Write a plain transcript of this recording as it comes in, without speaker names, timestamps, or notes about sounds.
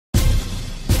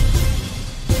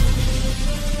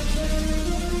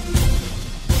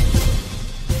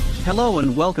Hello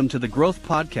and welcome to the Growth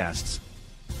Podcasts.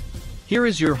 Here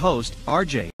is your host,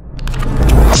 RJ.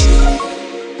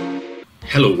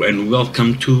 Hello and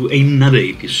welcome to another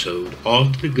episode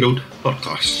of the Growth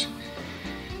Podcast.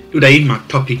 Today my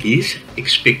topic is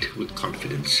expect with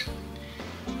confidence.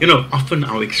 Often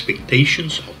our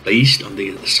expectations are based on the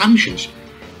assumptions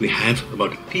we have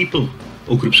about people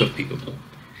or groups of people.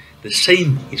 The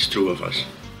same is true of us.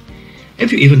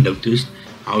 Have you ever noticed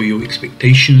how your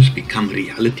expectations become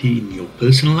reality in your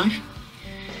personal life?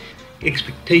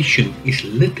 Expectation is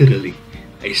literally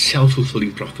a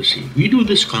self-fulfilling prophecy. We do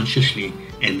this consciously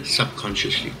and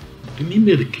subconsciously.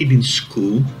 Remember the kid in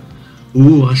school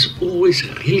who was always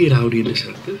really rowdy and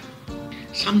disruptive?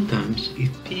 Sometimes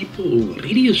if people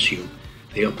already assume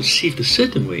they are perceived a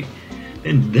certain way,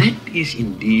 then that is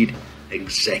indeed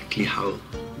exactly how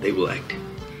they will act,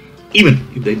 even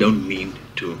if they don't mean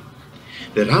to.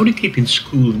 The rowdy kid in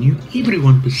school knew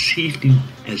everyone perceived him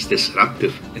as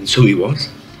disruptive, and so he was.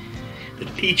 The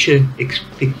teacher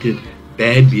expected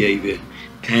bad behavior,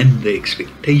 and the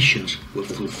expectations were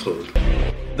fulfilled.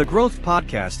 The Growth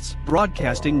Podcasts,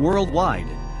 broadcasting worldwide.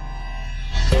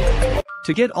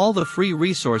 To get all the free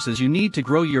resources you need to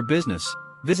grow your business,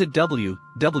 visit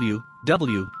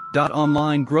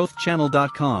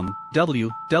www.onlinegrowthchannel.com,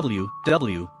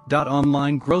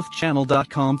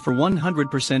 www.onlinegrowthchannel.com for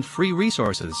 100% free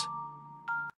resources.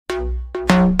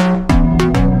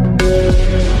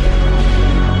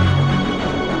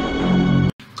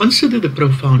 Consider the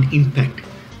profound impact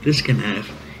this can have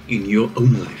in your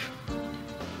own life.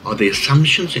 Are the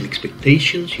assumptions and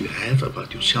expectations you have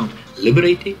about yourself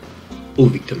liberating or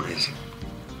victimizing?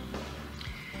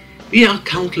 There are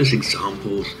countless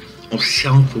examples of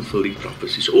self-fulfilling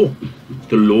prophecies or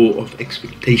the law of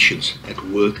expectations at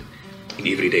work in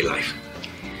everyday life.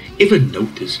 Ever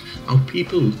notice how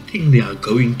people who think they are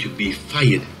going to be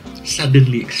fired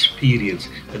suddenly experience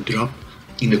a drop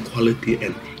in the quality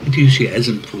and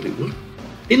enthusiasm for their work?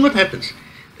 Then what happens?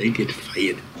 They get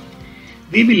fired.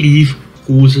 Their belief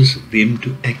causes them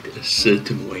to act a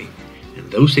certain way, and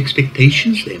those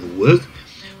expectations then work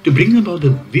to bring about the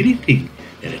very thing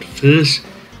that at first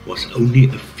was only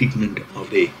a figment of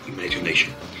their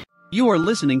imagination. You are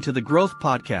listening to the Growth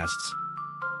Podcasts.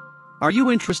 Are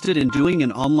you interested in doing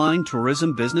an online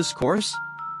tourism business course?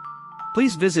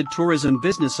 Please visit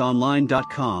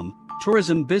tourismbusinessonline.com,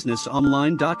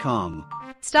 tourismbusinessonline.com.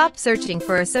 Stop searching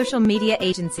for a social media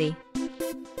agency.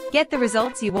 Get the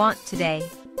results you want today.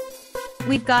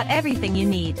 We've got everything you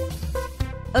need.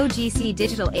 OGC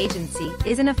Digital Agency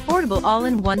is an affordable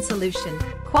all-in-one solution,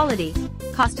 quality,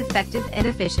 cost-effective and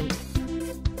efficient.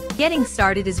 Getting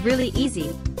started is really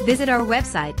easy. Visit our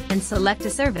website and select a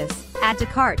service, add to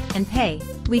cart and pay.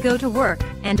 We go to work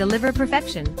and deliver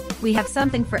perfection. We have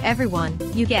something for everyone.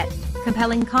 You get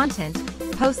compelling content,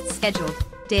 posts scheduled,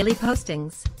 daily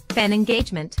postings, fan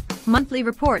engagement, monthly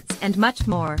reports and much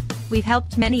more. We've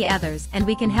helped many others and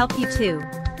we can help you too.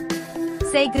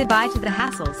 Say goodbye to the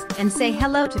hassles and say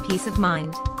hello to peace of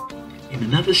mind. In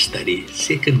another study,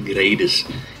 second graders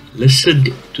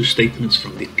listened to statements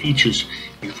from their teachers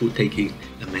before taking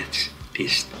a maths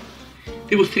test.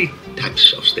 There were three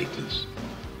types of statements: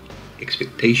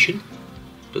 expectation,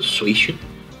 persuasion,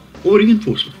 or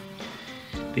reinforcement.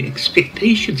 The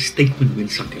expectation statement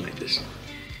went something like this: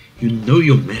 you know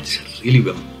your maths really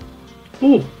well,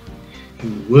 or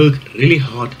you work really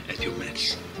hard at your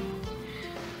maths.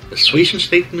 Persuasion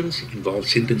statements involve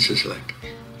sentences like,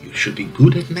 you should be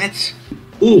good at maths,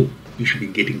 or you should be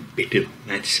getting better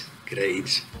maths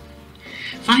grades.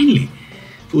 Finally,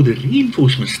 for the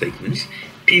reinforcement statements,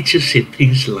 teachers said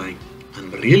things like,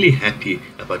 I'm really happy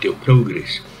about your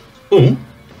progress, or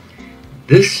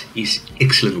this is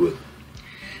excellent work.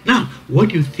 Now, what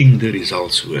do you think the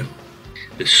results were?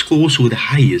 The scores were the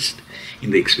highest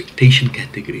in the expectation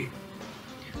category.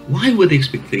 Why were the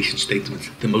expectation statements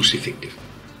the most effective?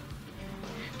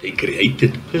 They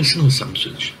created personal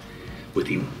assumptions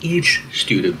within each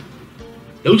student.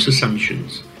 Those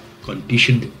assumptions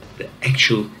conditioned the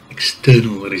actual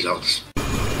external results.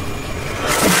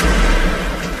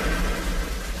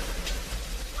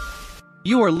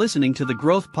 You are listening to the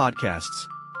Growth Podcasts.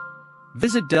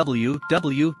 Visit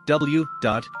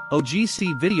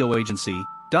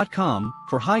www.ogcvideoagency.com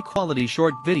for high-quality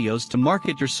short videos to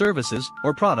market your services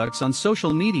or products on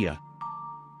social media.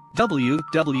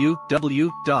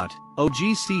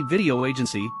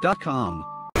 www.ogcvideoagency.com.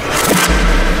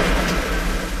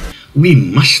 We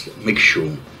must make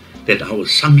sure that our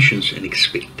assumptions and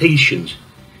expectations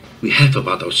we have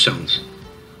about ourselves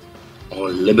are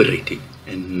liberating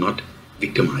and not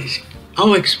victimizing.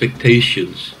 Our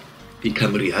expectations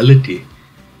become reality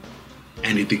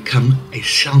and it become a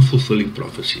self-fulfilling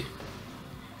prophecy.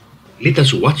 Let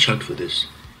us watch out for this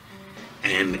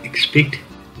and expect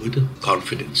with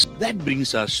confidence. That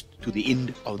brings us to the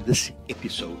end of this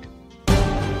episode.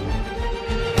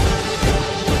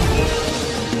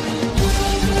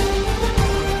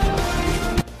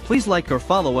 Please like or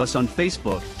follow us on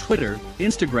Facebook, Twitter,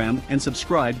 Instagram, and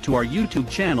subscribe to our YouTube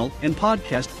channel and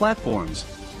podcast platforms.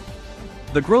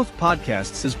 The Growth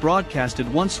Podcasts is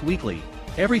broadcasted once weekly,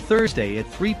 every Thursday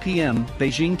at 3 p.m.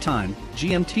 Beijing time,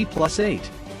 GMT +8.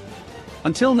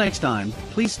 Until next time,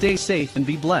 please stay safe and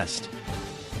be blessed.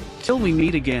 Till we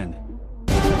meet again.